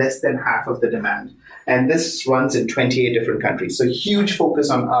accommodate less than half of the demand. And this runs in 28 different countries. So huge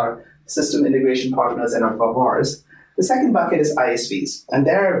focus on our system integration partners and our VARs. The second bucket is ISVs. And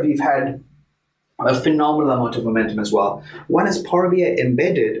there we've had a phenomenal amount of momentum as well. One is Power BI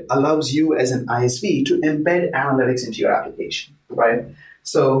Embedded allows you as an ISV to embed analytics into your application, right?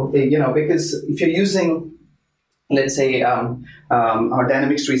 So, because if you're using, let's say, our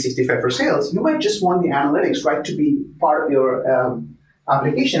Dynamics 365 for sales, you might just want the analytics, right, to be part of your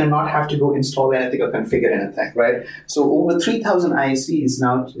application and not have to go install anything or configure anything, right? So over 3,000 ISVs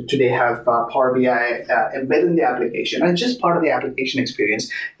now today have Power BI embedded in the application, and it's just part of the application experience.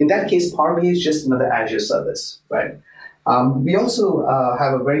 In that case, Power BI is just another Azure service, right? We also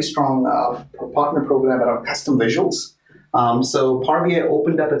have a very strong partner program around custom visuals. So Power BI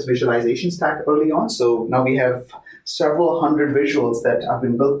opened up its visualization stack early on. So now we have several hundred visuals that have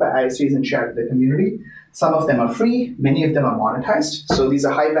been built by ISVs and shared with the community. Some of them are free, many of them are monetized. So these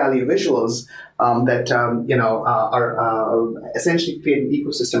are high-value visuals that are essentially create an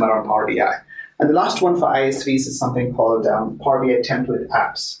ecosystem around Power BI. And the last one for ISVs is something called Power BI Template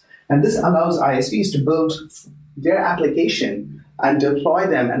Apps. And this allows ISVs to build their application and deploy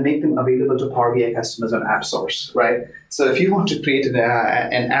them and make them available to Power BI customers on AppSource, right? So if you want to create an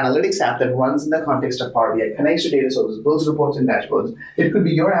analytics app that runs in the context of Power BI, connects to data sources, builds reports and dashboards, it could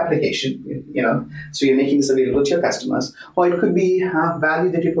be your application, so you're making this available to your customers, or it could be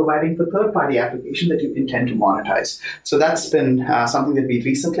value that you're providing for third-party application that you intend to monetize. So that's been something that we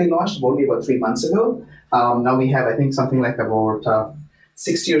recently launched, only about 3 months ago. Now we have, I think, something like about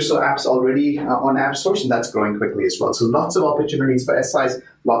 60 or so apps already on AppSource, and that's growing quickly as well. So lots of opportunities for SIs,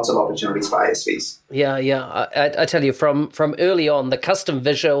 lots of opportunities for ISVs. Yeah. I tell you, from early on, the custom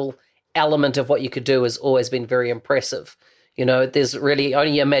visual element of what you could do has always been very impressive. There's really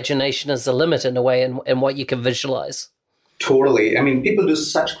only imagination is the limit in a way in what you can visualize. Totally. I mean, people do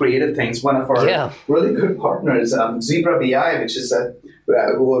such creative things. One of our really good partners, Zebra BI, which is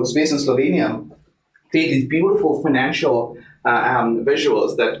who was based in Slovenia, create these beautiful financial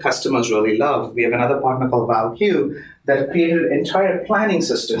visuals that customers really love. We have another partner called ValQ that created an entire planning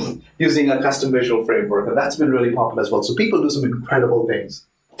system using a custom visual framework, and that's been really popular as well. So people do some incredible things.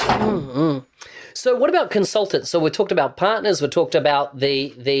 Mm-hmm. So what about consultants? So we talked about partners, we talked about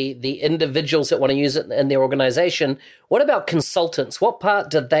the individuals that want to use it in their organization. What about consultants? What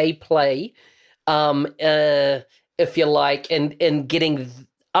part do they play, if you like, in getting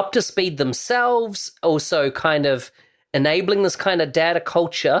up to speed themselves, also kind of enabling this kind of data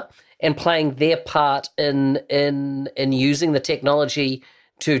culture and playing their part in using the technology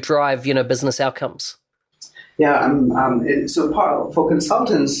to drive, business outcomes? Yeah, for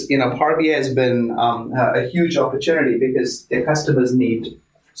consultants, Power BI has been a huge opportunity because their customers need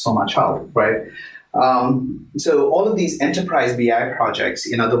so much help, right? So all of these enterprise BI projects,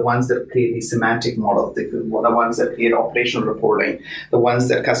 the ones that create the semantic model, the ones that create operational reporting, the ones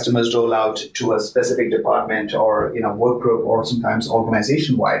that customers roll out to a specific department or work group or sometimes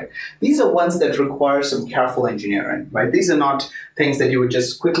organization-wide, these are ones that require some careful engineering, right? These are not things that you would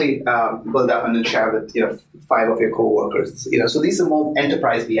just quickly build up and then share with 5 of your co-workers. So these are more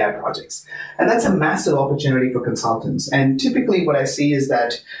enterprise BI projects. And that's a massive opportunity for consultants. And typically what I see is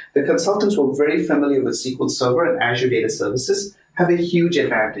that the consultants who are very familiar with SQL Server and Azure Data Services have a huge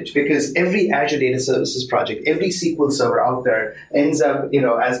advantage because every Azure Data Services project, every SQL Server out there ends up,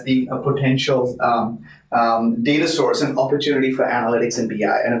 as being a potential data source and opportunity for analytics and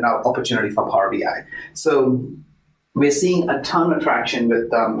BI and an opportunity for Power BI. So we're seeing a ton of traction with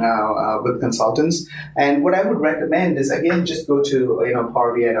consultants. And what I would recommend is, again, just go to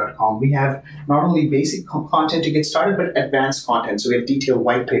powerbi.com. We have not only basic content to get started, but advanced content. So we have detailed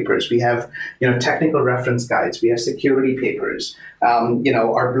white papers. We have technical reference guides. We have security papers.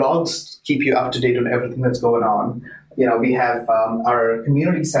 Our blogs keep you up to date on everything that's going on. we have our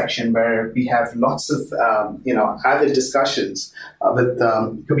community section where we have lots of, avid discussions with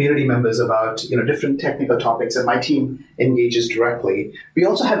community members about, different technical topics, and my team engages directly. We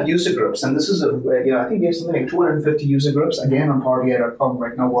also have user groups, and this is I think we have something like 250 user groups, again, on PowerBI.com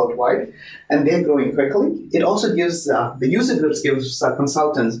right now worldwide, and they're growing quickly. It also gives, the user groups gives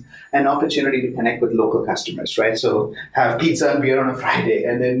consultants an opportunity to connect with local customers, right? So have pizza and beer on a Friday,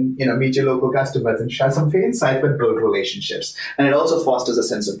 and then, meet your local customers and share some insight and build relationships. And it also fosters a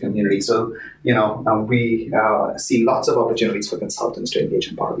sense of community. So, we see lots of opportunities for consultants to engage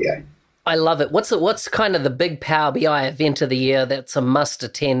in Power BI. I love it. What's kind of the big Power BI event of the year that's a must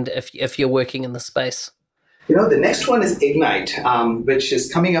attend if you're working in the space? The next one is Ignite, which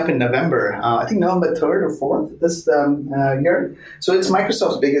is coming up in November. I think November 3rd or 4th this year. So it's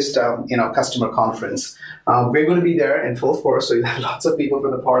Microsoft's biggest, customer conference. We're going to be there in full force. So you have lots of people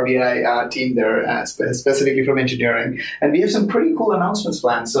from the Power BI team there, specifically from engineering. And we have some pretty cool announcements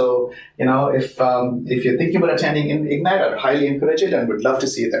planned. So, if you're thinking about attending Ignite, I'd highly encourage it and would love to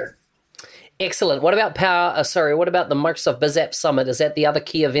see you there. Excellent. What about what about the Microsoft BizApp Summit? Is that the other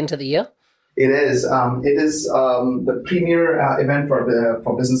key event of the year? It is. It is the premier event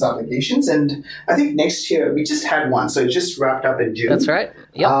for business applications, and I think next year we just had one, so it just wrapped up in June. That's right.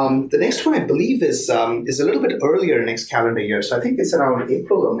 Yep. The next one, I believe, is a little bit earlier next calendar year, so I think it's around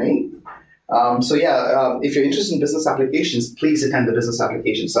April or May. If you're interested in business applications, please attend the Business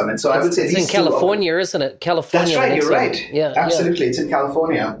Application Summit. So I would say it's in California, isn't it? California. That's right. You're right. Yeah, absolutely. Yeah. It's in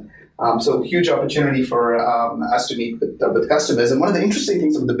California. So huge opportunity for us to meet with customers. And one of the interesting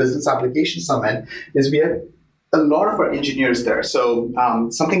things of the Business Application Summit is we have a lot of our engineers there. So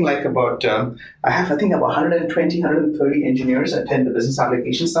something like about, I think about 120, 130 engineers attend the Business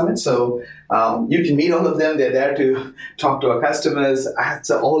Application Summit. So you can meet all of them. They're there to talk to our customers,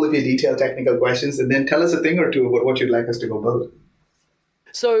 answer all of your detailed technical questions, and then tell us a thing or two about what you'd like us to go build.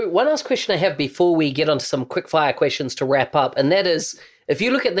 So one last question I have before we get onto some quick fire questions to wrap up, and that is, if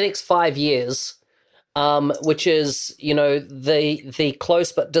you look at the next 5 years, which is, the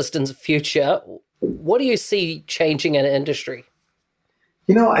close but distant future, what do you see changing in the industry?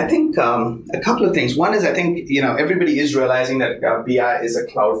 I think a couple of things. One is I think, everybody is realizing that BI is a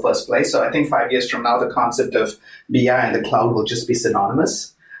cloud-first place. So I think 5 years from now, the concept of BI and the cloud will just be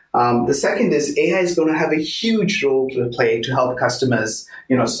synonymous. The second is AI is going to have a huge role to play to help customers,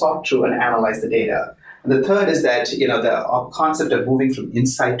 sort through and analyze the data. And the third is that, the concept of moving from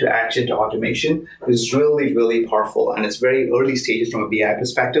insight to action to automation is really, really powerful. And it's very early stages from a BI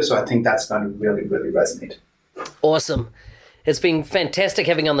perspective. So I think that's going to really, really resonate. Awesome. It's been fantastic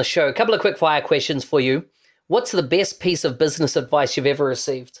having you on the show. A couple of quick fire questions for you. What's the best piece of business advice you've ever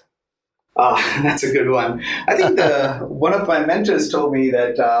received? That's a good one. I think one of my mentors told me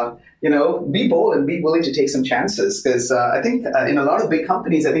that, be bold and be willing to take some chances. Because I think in a lot of big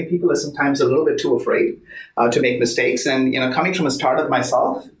companies, I think people are sometimes a little bit too afraid to make mistakes. And, coming from a startup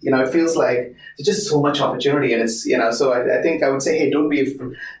myself, it feels like there's just so much opportunity. And it's, so I think I would say, hey,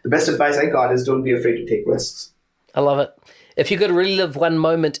 the best advice I got is don't be afraid to take risks. I love it. If you could relive one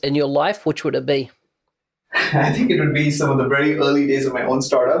moment in your life, which would it be? I think it would be some of the very early days of my own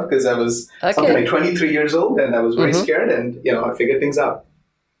startup, because I was something like 23 years old and I was very scared, and I figured things out.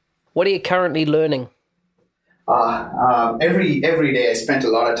 What are you currently learning? Every day I spent a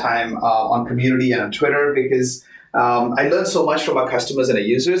lot of time on community and on Twitter, because I learned so much from our customers and our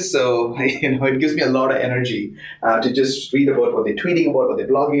users. So it gives me a lot of energy to just read about what they're tweeting about, what they're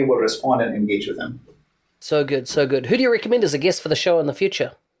blogging about, respond and engage with them. So good, so good. Who do you recommend as a guest for the show in the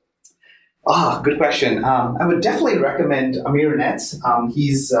future? Good question. I would definitely recommend Amir Netz.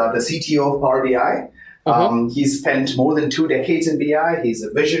 He's the CTO of Power BI. He's spent more than 2 decades in BI. He's a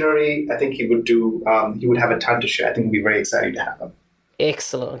visionary. I think he would have a ton to share. I think it'd be very exciting to have him.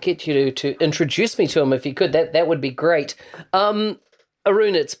 Excellent. I'll get you to introduce me to him if you could. That would be great. Arun,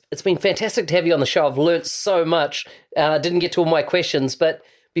 it's been fantastic to have you on the show. I've learned so much. Didn't get to all my questions, but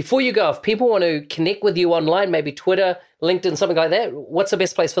before you go, if people want to connect with you online, maybe Twitter, LinkedIn, something like that, what's the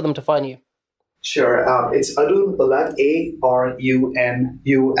best place for them to find you? Sure. It's Arun Ulag, ARUNULAG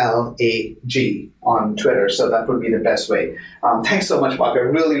on Twitter. So that would be the best way. Thanks so much, Mark. I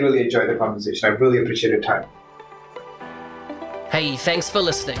really, really enjoyed the conversation. I really appreciate your time. Hey, thanks for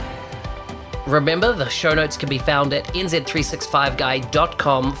listening. Remember, the show notes can be found at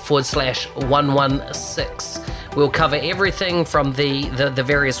nz365guy.com/116. We'll cover everything from the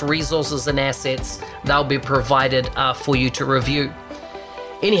various resources and assets they'll be provided for you to review.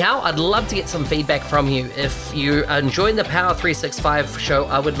 Anyhow, I'd love to get some feedback from you. If you are enjoying the Power 365 show,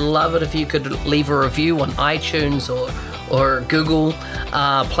 I would love it if you could leave a review on iTunes or Google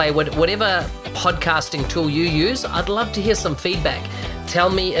Play, whatever podcasting tool you use. I'd love to hear some feedback. Tell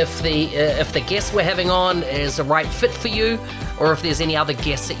me if the guest we're having on is the right fit for you, or if there's any other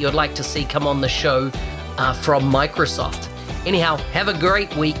guests that you'd like to see come on the show from Microsoft. Anyhow, have a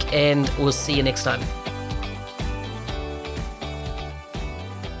great week, and we'll see you next time.